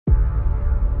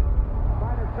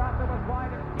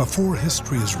Before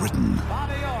history is written,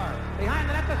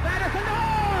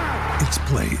 it's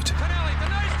played.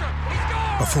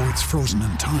 Before it's frozen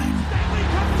in time,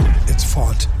 it's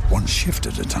fought one shift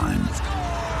at a time.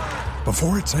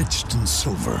 Before it's etched in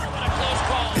silver,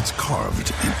 it's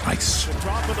carved in ice.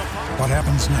 What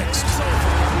happens next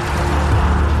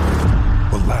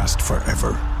will last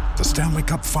forever. The Stanley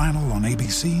Cup Final on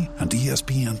ABC and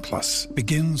ESPN Plus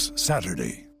begins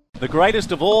Saturday. The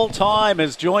greatest of all time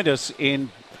has joined us in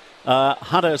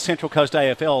Hunter Central Coast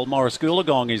AFL. Maurice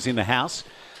Goolagong is in the house.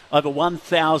 Over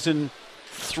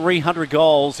 1,300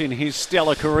 goals in his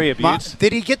stellar career.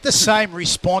 Did he get the same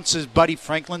response as Buddy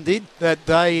Franklin did that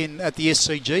day at the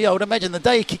SCG? I would imagine the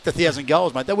day he kicked 1,000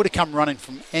 goals, mate, they would have come running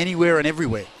from anywhere and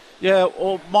everywhere. Yeah,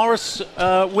 well, Maurice,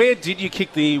 where did you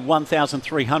kick the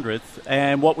 1,300th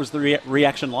and what was the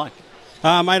reaction like?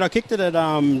 Mate, I kicked it at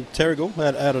Terrigal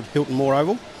out at Hilton Moore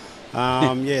Oval.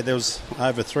 There was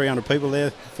over 300 people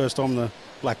there. First time the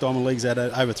Black Diamond League's had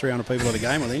over 300 people at a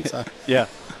game, I think. So. Yeah.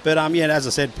 But, as I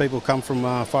said, people come from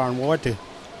far and wide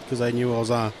because they knew I was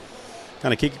going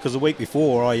to kick it. Because the week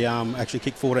before, I actually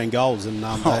kicked 14 goals and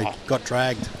they got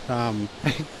dragged.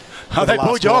 They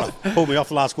pulled you off? Pulled me off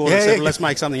the last quarter and said, let's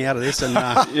make something out of this and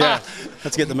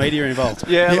let's get the media involved.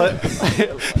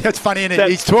 That's funny, isn't it?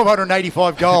 He's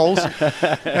 1,285 goals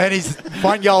and he's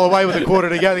one goal away with a quarter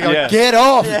to go. They go, get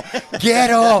off!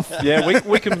 Get off! Yeah,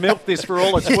 we can milk this for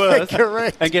all it's worth.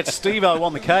 Correct. And get Steve-O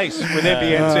on the case with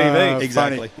NBN TV.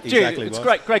 Exactly. It's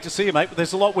great to see you, mate. But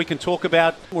there's a lot we can talk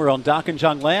about. We're on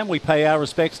Darkinjung land. We pay our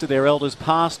respects to their elders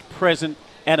past, present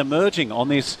and emerging on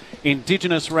this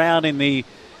Indigenous round in the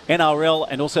NRL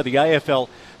and also the AFL.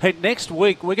 Hey, next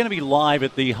week we're going to be live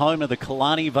at the home of the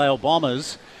Killarney Vale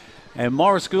Bombers. And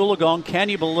Maurice Goolagong, can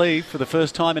you believe, for the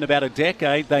first time in about a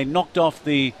decade, they knocked off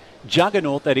the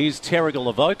juggernaut that is Terrigal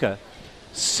Avoca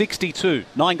 62.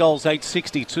 9 goals, 8,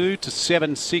 62 to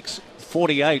 7, 6,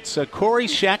 48. So Corey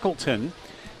Shackleton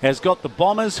has got the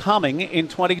Bombers humming in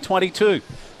 2022.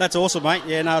 That's awesome, mate.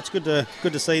 Yeah, no, it's good to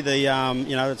see the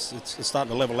it's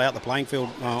starting to level out the playing field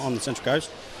on the Central Coast.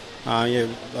 The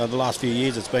last few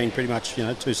years it's been pretty much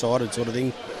two-sided sort of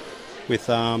thing with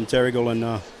Terrigal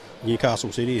and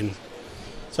Newcastle City, and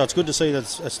so it's good to see that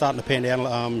it's starting to pan down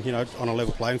on a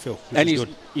level playing field. And you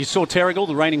saw Terrigal,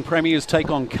 the reigning premiers,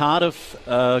 take on Cardiff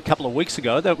a couple of weeks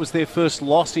ago. That was their first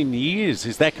loss in years.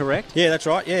 Is that correct? Yeah, that's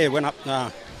right. Yeah, went up,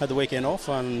 had the weekend off,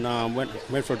 and went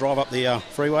for a drive up the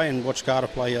freeway and watched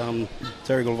Cardiff play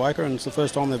Terrigal Avoca, and it's the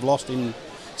first time they've lost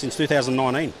since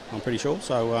 2019. I'm pretty sure.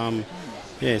 So.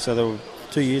 So there were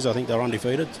 2 years I think they were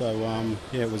undefeated. So,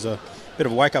 it was a bit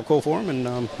of a wake-up call for them. And,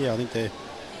 I think they're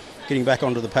getting back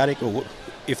onto the paddock, or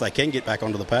if they can get back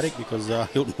onto the paddock, because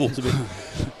Hilton Moore's a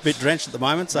bit drenched at the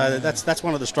moment. So that's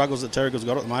one of the struggles that Terrigal's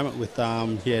got at the moment with,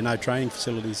 no training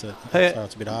facilities. So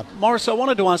it's a bit hard. Maurice, I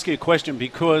wanted to ask you a question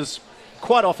because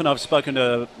quite often I've spoken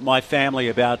to my family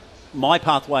about my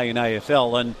pathway in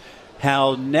AFL and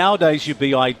how nowadays you'd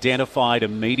be identified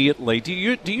immediately. Do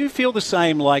you feel the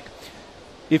same, like...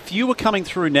 If you were coming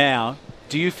through now,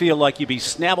 do you feel like you'd be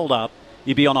snabbled up,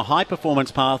 you'd be on a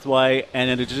high-performance pathway, and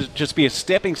it'd just be a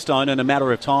stepping stone in a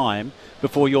matter of time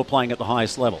before you're playing at the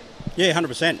highest level? Yeah,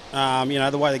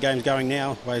 100%. The way the game's going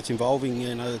now, the way it's evolving,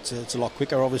 it's a lot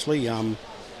quicker, obviously.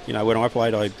 When I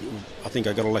played, I think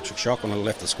I got electric shock when I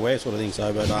left the square sort of thing.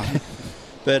 So,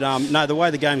 no, the way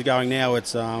the game's going now,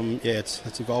 it's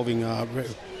evolving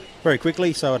very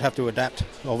quickly, so I'd have to adapt,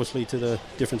 obviously, to the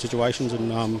different situations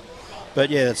and... But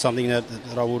yeah, that's something that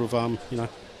I would have,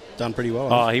 done pretty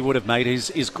well. Oh, he would have made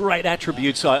his great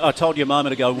attributes. I told you a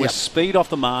moment ago, was speed off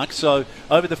the mark. So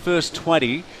over the first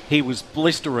 20, he was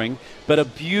blistering, but a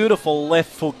beautiful left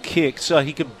foot kick, so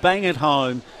he could bang it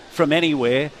home from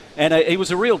anywhere. And he was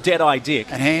a real dead-eye dick.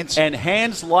 And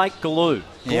hands like glue.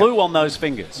 Glue on those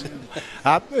fingers.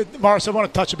 Maurice, I want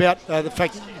to touch about the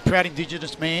fact that you're a proud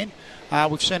Indigenous man.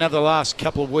 We've seen over the last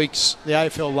couple of weeks, the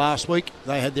AFL last week,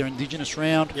 they had their Indigenous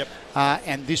round. Yep.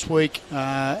 And this week,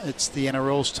 it's the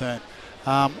NRL's turn.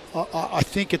 I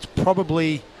think it's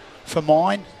probably, for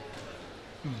mine,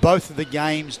 both of the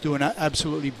games do an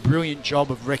absolutely brilliant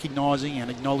job of recognising and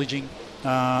acknowledging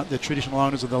the traditional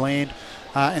owners of the land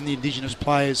and the Indigenous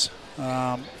players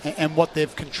and what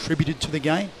they've contributed to the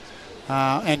game.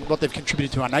 And what they've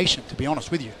contributed to our nation, to be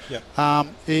honest with you. Yep.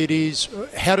 It is.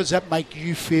 How does that make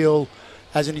you feel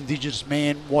as an Indigenous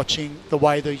man watching the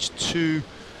way these two,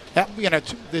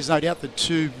 there's no doubt the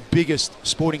two biggest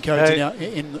sporting codes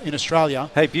in Australia.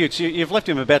 Hey, Butts, you've left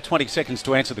him about 20 seconds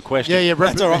to answer the question. Yeah,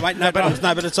 that's all right, mate. No,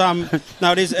 but it's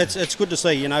it is. It's good to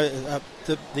see.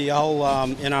 The whole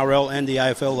NRL and the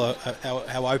AFL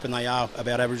how open they are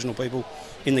about Aboriginal people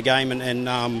in the game,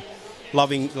 and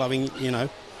loving,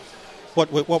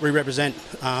 what we represent,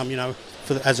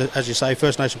 as you say,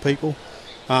 First Nation people.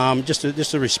 Just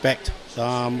the respect.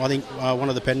 I think one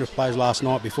of the Penrith players last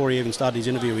night, before he even started his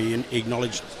interview, he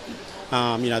acknowledged,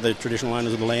 the traditional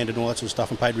owners of the land and all that sort of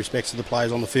stuff, and paid respects to the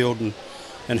players on the field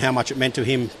and how much it meant to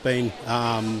him being,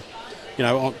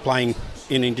 playing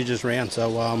in Indigenous round.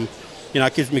 So,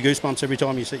 it gives me goosebumps every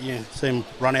time you see him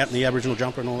run out in the Aboriginal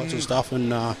jumper and all that sort of stuff.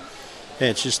 And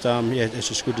it's just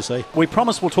good to see. We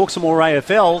promise we'll talk some more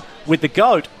AFL with the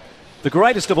GOAT. The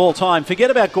greatest of all time. Forget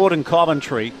about Gordon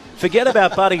Coventry. Forget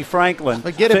about Buddy Franklin.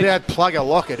 Forget about Plugger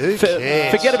Lockett. Who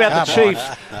cares? Forget about the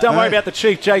Chief. Don't worry about the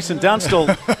Chief, Jason Dunstall.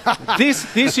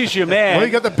 This is your man. We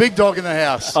got the big dog in the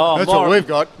house. Oh, that's what we've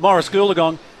got. Maurice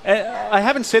Goolagong. I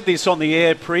haven't said this on the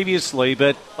air previously,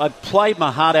 but I played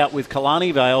my heart out with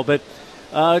Killarney Vale, but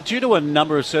due to a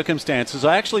number of circumstances,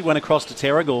 I actually went across to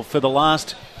Terrigal for the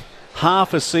last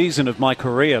half a season of my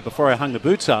career before I hung the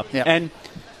boots up. Yep. And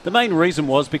the main reason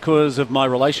was because of my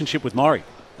relationship with Maury.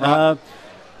 Right.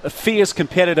 A fierce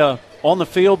competitor on the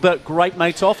field, but great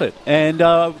mates off it. And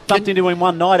bumped into him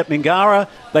one night at Mingara.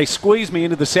 They squeezed me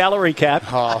into the salary cap,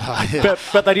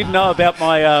 but they didn't know about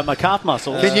my calf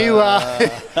muscles. Can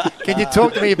you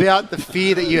talk to me about the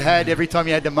fear that you had every time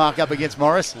you had to mark up against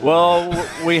Morris? Well,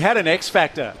 we had an X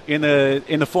factor in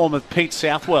the form of Pete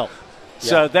Southwell.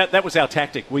 So that was our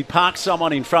tactic. We parked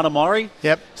someone in front of Maury.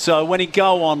 Yep. So when he'd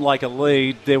go on like a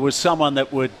lead, there was someone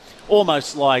that would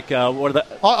almost like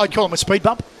I'd call him a speed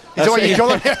bump. Is that what you call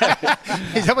him?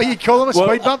 Is that what you call him, a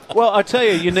speed bump? Well, I tell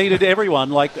you needed everyone,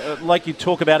 like you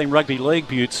talk about in rugby league,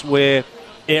 Butts, where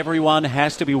everyone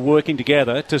has to be working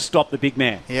together to stop the big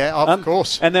man. Yeah, of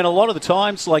course. And then a lot of the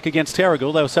times, like against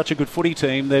Terrigal, they were such a good footy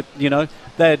team that,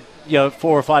 they had 4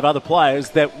 or 5 other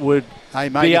players that would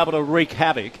be able to wreak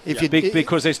havoc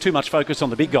because there's too much focus on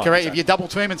the big guy. Correct. If you're double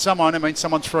teaming someone, it means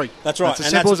someone's free. That's right. That's as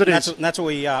simple as it is. That's what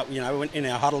we, in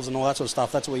our huddles and all that sort of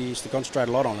stuff, that's what we used to concentrate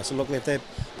a lot on. I said, look, if they're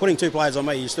putting 2 players on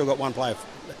me, you've still got 1 player.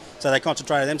 So they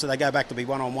concentrate on them, so they go back to be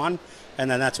one-on-one, and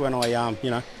then that's when I,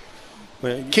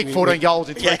 kick 14 goals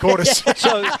in 3 quarters.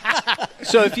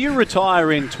 So if you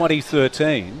retire in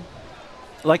 2013,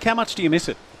 like how much do you miss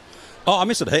it? Oh, I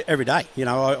miss it every day.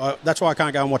 That's why I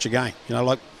can't go and watch a game.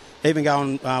 Even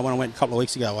going when I went a couple of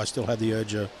weeks ago, I still had the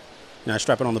urge of,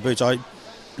 strapping on the boots.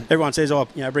 Everyone says,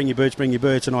 bring your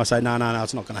boots, and I say, no,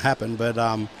 it's not going to happen. But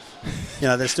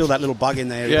there's still that little bug in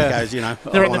there that goes,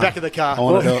 They're in the back of the car.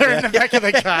 They're in the back of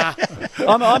the car.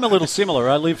 I'm a little similar.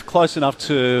 I live close enough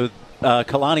to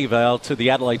Killarney Vale to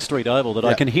the Adelaide Street Oval that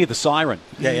I can hear the siren.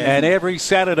 And every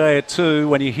Saturday at 2,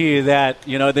 when you hear that,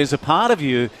 there's a part of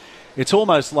you. It's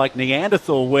almost like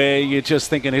Neanderthal where you're just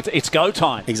thinking it's go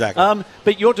time. Exactly.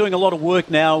 But you're doing a lot of work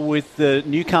now with the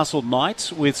Newcastle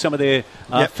Knights, with some of their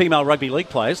female rugby league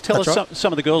players. Tell us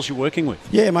some of the girls you're working with.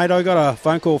 Yeah, mate, I got a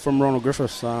phone call from Ronald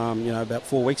Griffiths, about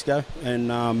 4 weeks ago.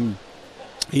 And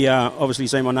he obviously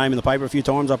seen my name in the paper a few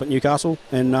times up at Newcastle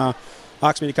and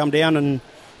asked me to come down and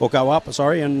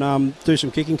do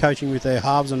some kicking coaching with their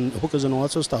halves and hookers and all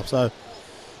that sort of stuff. So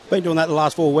been doing that the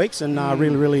last 4 weeks and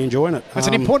really, really enjoying it. It's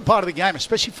an important part of the game,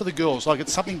 especially for the girls. Like,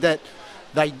 it's something that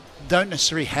they don't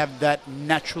necessarily have that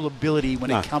natural ability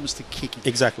when it comes to kicking.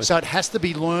 Exactly. So it has to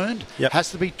be learned,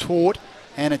 has to be taught,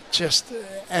 and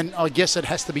I guess it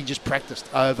has to be just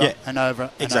practiced over and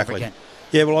over and over again.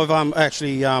 Yeah, well, I've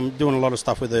actually doing a lot of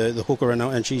stuff with the hooker,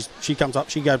 and she comes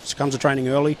to training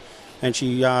early, and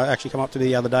she actually come up to me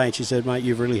the other day and she said, mate,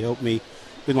 you've really helped me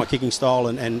with my kicking style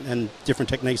and different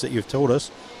techniques that you've taught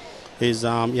us. Is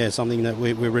something that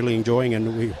we're really enjoying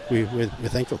and we're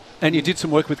thankful. And you did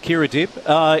some work with Kira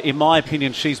Dibb. In my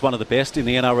opinion, she's one of the best in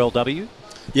the NRLW.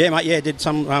 Yeah, mate. Yeah, did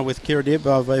some with Kira Dibb.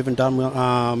 I've even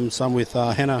done some with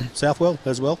Hannah Southwell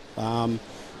as well. So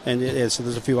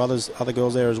there's a few other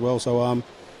girls there as well. So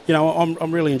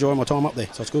I'm really enjoying my time up there.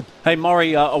 So it's good. Hey,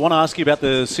 Maury, I want to ask you about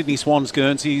the Sydney Swans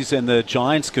Guernseys and the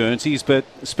Giants Guernseys. But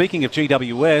speaking of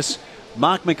GWS,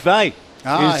 Mark McVeigh. He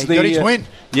got his win.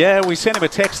 Yeah, we sent him a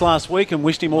text last week and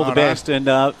wished him all the best. And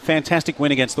fantastic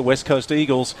win against the West Coast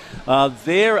Eagles.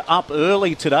 They're up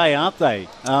early today, aren't they?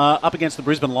 Up against the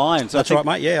Brisbane Lions. That's right,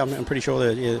 mate. Yeah, I'm pretty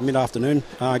sure they're mid-afternoon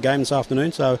game this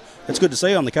afternoon. So it's good to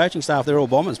see on the coaching staff. They're all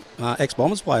Bombers,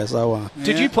 ex-Bombers players. So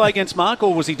Did you play against Mark,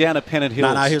 or was he down at Pennant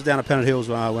Hills? No, he was down at Pennant Hills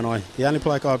the only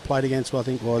player I played against, I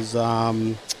think, was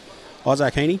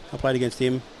Isaac Heaney. I played against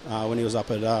him when he was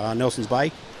up at Nelson's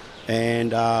Bay. And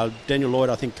Daniel Lloyd,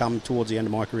 I think, come towards the end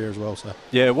of my career as well. So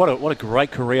yeah, what a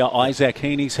great career Isaac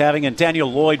Heaney's having, and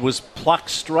Daniel Lloyd was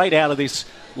plucked straight out of this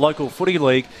local footy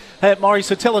league. Hey, Maury,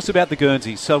 so tell us about the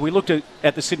Guernseys. So we looked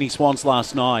at the Sydney Swans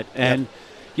last night, and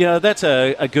That's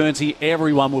a Guernsey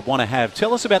everyone would want to have.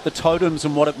 Tell us about the totems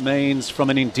and what it means from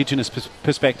an Indigenous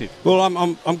perspective. Well,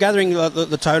 I'm gathering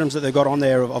the totems that they've got on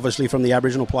there, obviously from the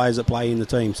Aboriginal players that play in the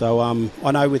team. So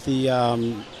I know with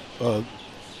the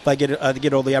they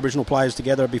get all the Aboriginal players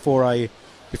together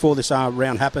before this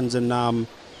round happens, and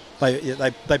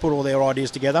they put all their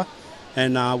ideas together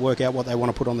and work out what they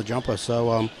want to put on the jumper.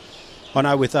 So I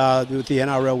know with the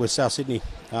NRL with South Sydney,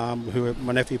 who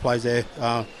my nephew plays there.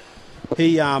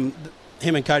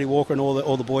 Him and Cody Walker and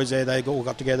all the boys there, they all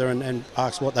got together and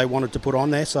asked what they wanted to put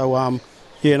on there. So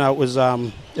it was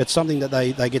it's something that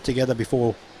they get together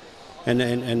before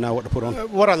and know what to put on.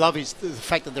 What I love is the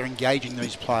fact that they're engaging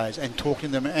these players and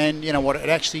talking to them, and I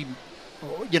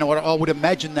would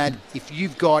imagine that if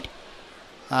you've got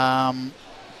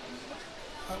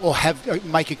or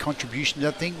make a contribution to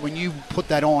that thing, when you put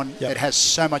that on, it has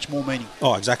so much more meaning.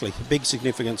 Oh, exactly. Big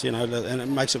significance, and it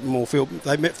makes it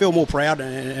they feel more proud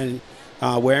and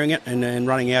wearing it and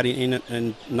running out in it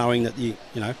and knowing that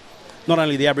not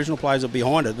only the Aboriginal players are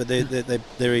behind it, but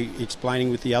they're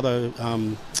explaining with the other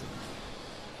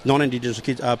non-Indigenous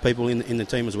kids, people in the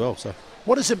team as well. So,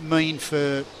 what does it mean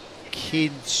for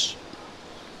kids,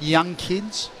 young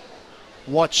kids,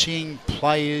 watching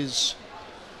players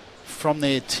from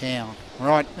their town,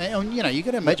 right? And, you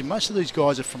got to imagine most of these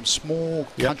guys are from small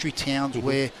country towns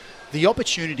where the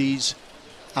opportunities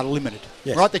are limited,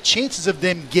 right? The chances of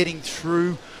them getting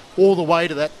through all the way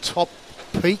to that top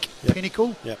peak,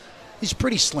 pinnacle, is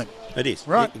pretty slim. It is,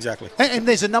 right? Exactly. And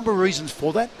there's a number of reasons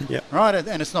for that, Yep. right?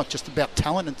 And it's not just about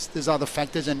talent, there's other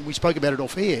factors, and we spoke about it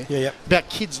off here, Yep. about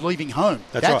kids leaving home.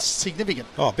 That's right. significant.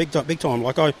 Oh, big time.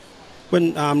 Like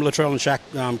when Latrell and Shaq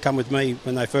come with me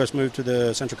when they first moved to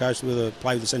the Central Coast to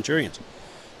play with the Centurions,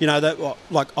 that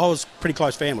I was pretty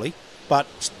close family, but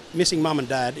missing mum and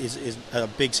dad is a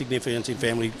big significance in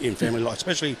family life,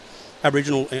 especially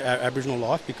Aboriginal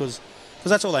life, because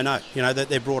that's all they know. That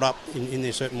they're brought up in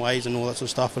their certain ways and all that sort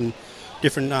of stuff, and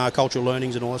different cultural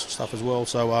learnings and all that sort of stuff as well.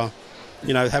 So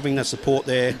having that support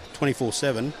there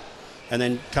 24/7. And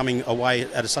then coming away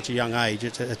at such a young age,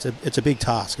 it's a big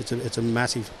task. It's a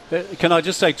massive. Can I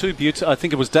just say too, Butts? I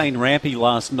think it was Dane Rampy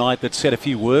last night that said a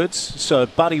few words. So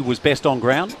Buddy was best on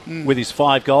ground with his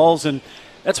 5 goals, and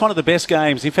that's one of the best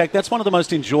games. In fact, that's one of the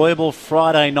most enjoyable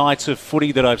Friday nights of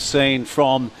footy that I've seen,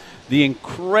 from the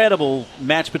incredible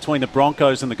match between the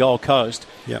Broncos and the Gold Coast,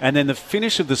 and then the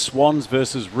finish of the Swans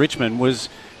versus Richmond was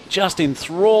just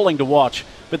enthralling to watch.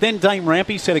 But then Dane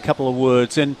Rampy said a couple of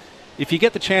words, and if you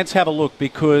get the chance, have a look,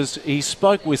 because he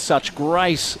spoke with such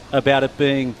grace about it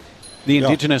being the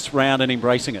Indigenous round and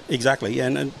embracing it. Exactly,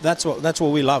 and that's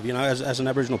what we love, as an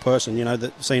Aboriginal person,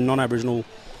 that seeing non-Aboriginal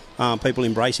people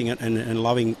embracing it and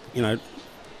loving,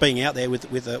 being out there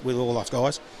with all us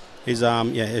guys is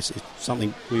it's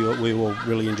something we all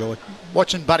really enjoy.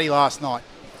 Watching Buddy last night,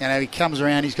 he comes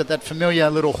around, he's got that familiar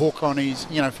little hook on his,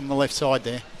 from the left side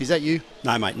there. Is that you?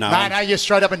 No, mate, no. No, you're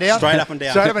straight up and down? Straight up and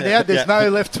down. Straight up and down? There's no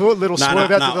left to it, little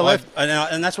swerve out to the left?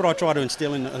 And that's what I try to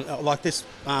instill in, like this,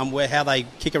 where how they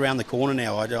kick around the corner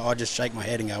now. I just shake my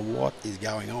head and go, what is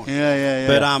going on? Yeah.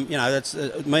 But,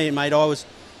 that's me, mate.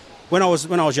 When I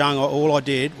was young, all I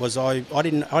did was I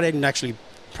didn't actually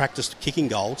practice kicking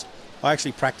goals. I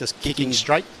actually practiced kicking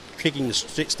straight? Kicking the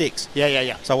sticks.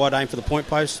 Yeah. So I'd aim for the point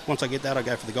post. Once I get that, I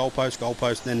go for the goal post,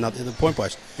 then the point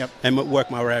post. Yep. And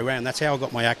work my way around. That's how I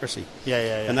got my accuracy. Yeah.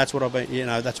 And that's what I've been.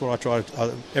 That's what I try.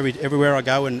 Everywhere I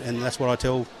go, and that's what I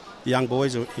tell the young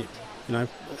boys.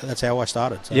 That's how I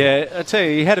started. So. Yeah, I tell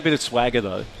you, he had a bit of swagger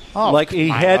though. Oh, he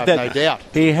had that. No doubt.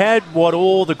 He had what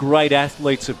all the great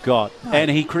athletes have got,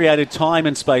 and he created time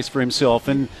and space for himself.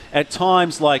 And at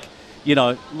times,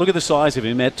 look at the size of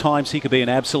him. At times, he could be an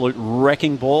absolute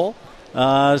wrecking ball.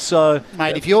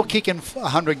 Mate, if you're kicking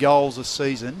 100 goals a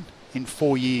season in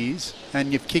 4 years,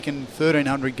 and you're kicking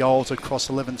 1,300 goals across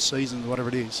 11 seasons, whatever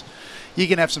it is, you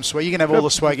can have some swag. You can have all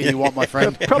the swagger you want, my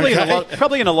friend. Probably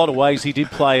in a lot of ways, he did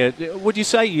play it. Would you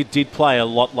say you did play a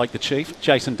lot like the Chief,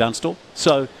 Jason Dunstall?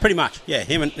 So pretty much, yeah.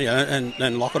 Him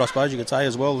and Lockett, I suppose you could say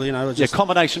as well. Just,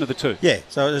 combination of the two. Yeah,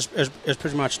 so it was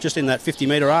pretty much just in that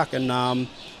 50-metre arc, and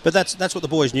but that's what the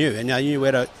boys knew, and knew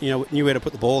where to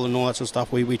put the ball and all that sort of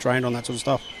stuff. We trained on that sort of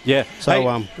stuff. Yeah.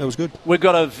 So it was good. We've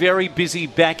got a very busy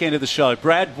back end of the show.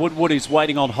 Brad Woodward is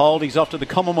waiting on hold. He's off to the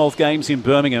Commonwealth Games in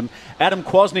Birmingham. Adam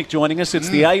Kwasnik joining us. It's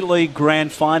the A-League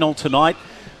Grand Final tonight.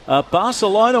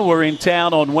 Barcelona were in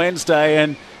town on Wednesday,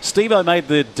 and Steve-O made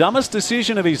the dumbest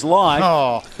decision of his life.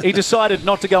 Oh. He decided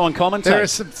not to go and commentate. There are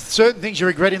some certain things you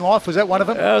regret in life. Was that one of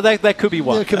them? That could be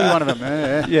one. That could be one of them.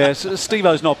 Yeah. Yeah, so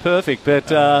Steve-O's not perfect,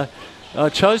 but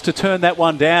chose to turn that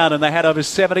one down, and they had over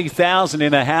 70,000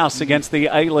 in the house against the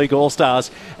A-League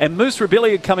All-Stars. And Moose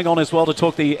Rabilia coming on as well to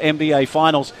talk the NBA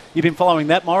Finals. You've been following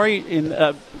that, Maury,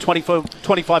 in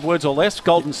 25 words or less.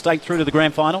 Golden State through to the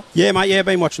grand final. Yeah, mate, yeah,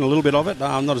 been watching a little bit of it.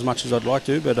 Not as much as I'd like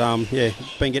to, but yeah,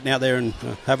 been getting out there and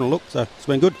having a look, so it's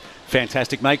been good.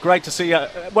 Fantastic, mate. Great to see you.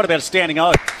 What about a standing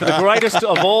O for the greatest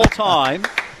of all time?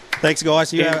 Thanks,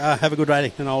 guys. You have a good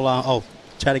rating, and I'll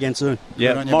chat again soon.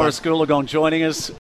 Yeah, Morris Goolagong joining us.